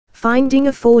Finding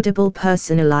affordable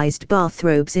personalized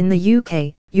bathrobes in the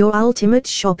UK, your ultimate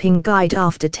shopping guide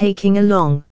after taking a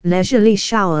long, leisurely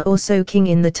shower or soaking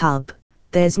in the tub.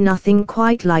 There's nothing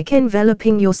quite like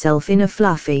enveloping yourself in a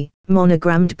fluffy,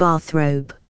 monogrammed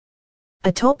bathrobe.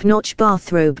 A top-notch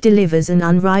bathrobe delivers an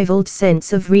unrivaled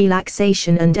sense of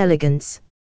relaxation and elegance.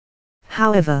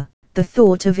 However, the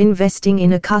thought of investing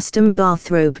in a custom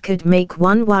bathrobe could make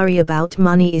one worry about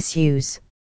money issues.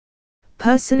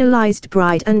 Personalized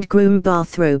bride and groom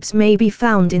bathrobes may be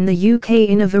found in the UK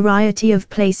in a variety of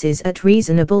places at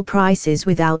reasonable prices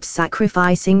without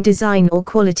sacrificing design or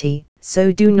quality,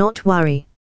 so do not worry.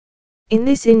 In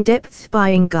this in-depth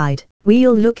buying guide,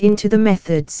 we'll look into the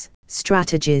methods,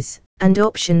 strategies, and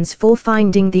options for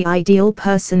finding the ideal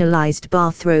personalized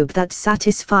bathrobe that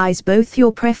satisfies both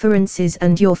your preferences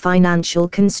and your financial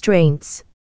constraints.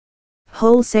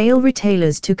 Wholesale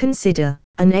retailers to consider.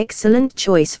 An excellent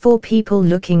choice for people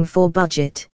looking for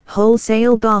budget.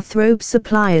 Wholesale bathrobe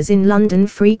suppliers in London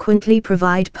frequently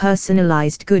provide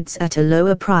personalized goods at a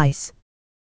lower price.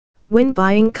 When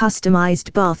buying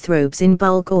customized bathrobes in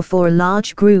bulk or for a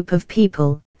large group of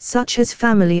people, such as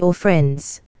family or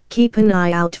friends, keep an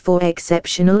eye out for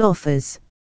exceptional offers.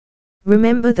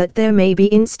 Remember that there may be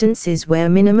instances where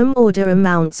minimum order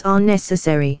amounts are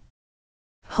necessary.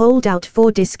 Hold out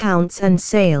for discounts and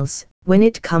sales. When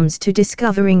it comes to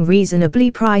discovering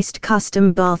reasonably priced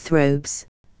custom bathrobes,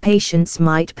 patience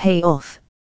might pay off.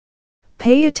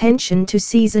 Pay attention to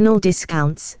seasonal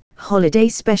discounts, holiday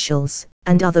specials,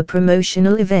 and other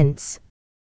promotional events.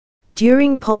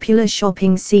 During popular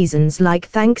shopping seasons like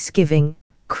Thanksgiving,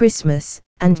 Christmas,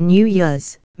 and New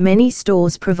Year's, many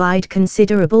stores provide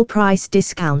considerable price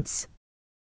discounts.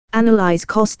 Analyze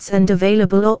costs and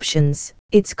available options.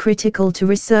 It's critical to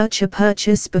research a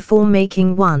purchase before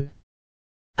making one.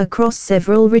 Across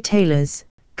several retailers,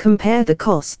 compare the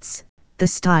costs, the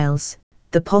styles,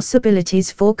 the possibilities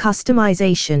for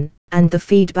customization, and the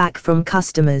feedback from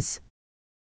customers.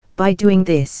 By doing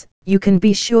this, you can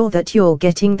be sure that you're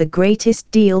getting the greatest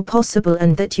deal possible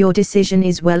and that your decision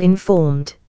is well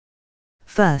informed.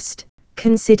 First,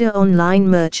 consider online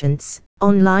merchants.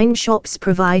 Online shops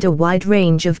provide a wide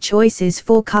range of choices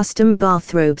for custom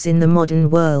bathrobes in the modern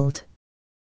world.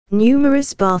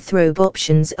 Numerous bathrobe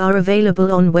options are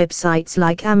available on websites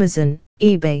like Amazon,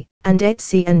 eBay, and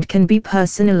Etsy and can be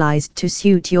personalized to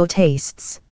suit your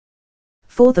tastes.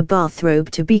 For the bathrobe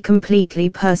to be completely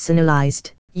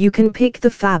personalized, you can pick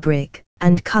the fabric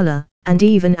and color, and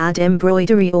even add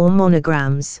embroidery or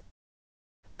monograms.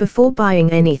 Before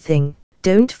buying anything,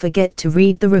 don't forget to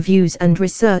read the reviews and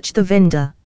research the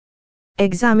vendor.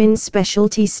 Examine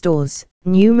specialty stores.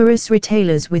 Numerous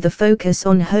retailers with a focus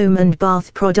on home and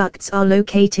bath products are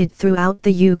located throughout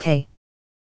the UK.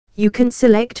 You can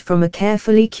select from a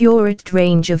carefully curated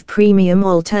range of premium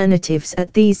alternatives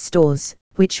at these stores,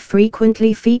 which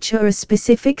frequently feature a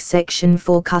specific section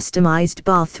for customized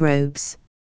bathrobes.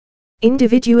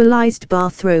 Individualized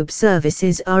bathrobe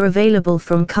services are available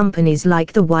from companies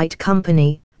like The White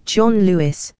Company, John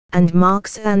Lewis, and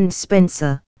Marks &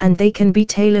 Spencer, and they can be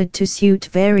tailored to suit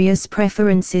various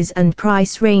preferences and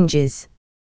price ranges.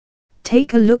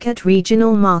 Take a look at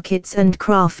regional markets and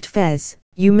craft fairs.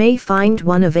 You may find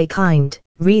one-of-a-kind,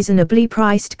 reasonably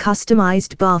priced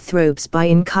customized bathrobes by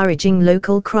encouraging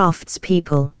local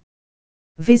craftspeople.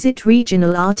 Visit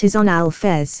regional artisanal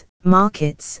fairs,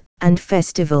 markets, and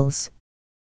festivals.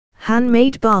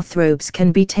 Handmade bathrobes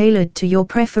can be tailored to your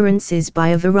preferences by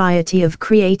a variety of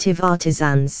creative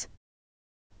artisans.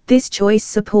 This choice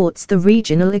supports the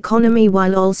regional economy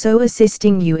while also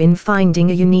assisting you in finding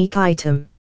a unique item.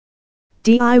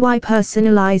 DIY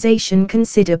personalization.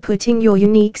 Consider putting your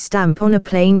unique stamp on a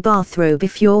plain bathrobe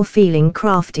if you're feeling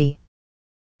crafty.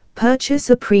 Purchase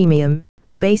a premium,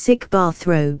 basic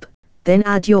bathrobe, then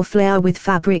add your flair with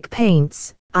fabric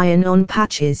paints, iron-on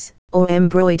patches, or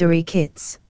embroidery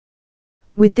kits.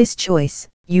 With this choice,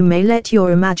 you may let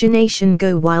your imagination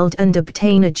go wild and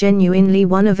obtain a genuinely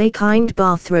one-of-a-kind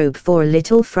bathrobe for a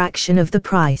little fraction of the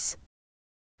price.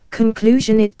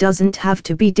 Conclusion: it doesn't have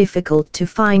to be difficult to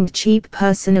find cheap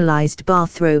personalized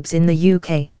bathrobes in the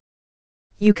UK.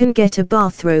 You can get a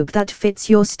bathrobe that fits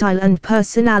your style and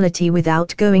personality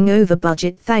without going over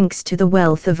budget thanks to the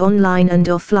wealth of online and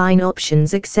offline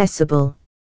options accessible.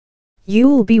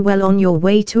 You'll be well on your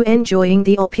way to enjoying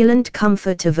the opulent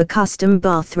comfort of a custom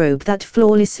bathrobe that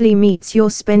flawlessly meets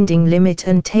your spending limit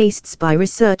and tastes by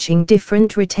researching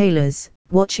different retailers,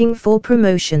 watching for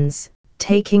promotions,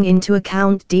 taking into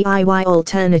account DIY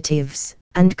alternatives,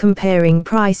 and comparing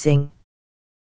pricing.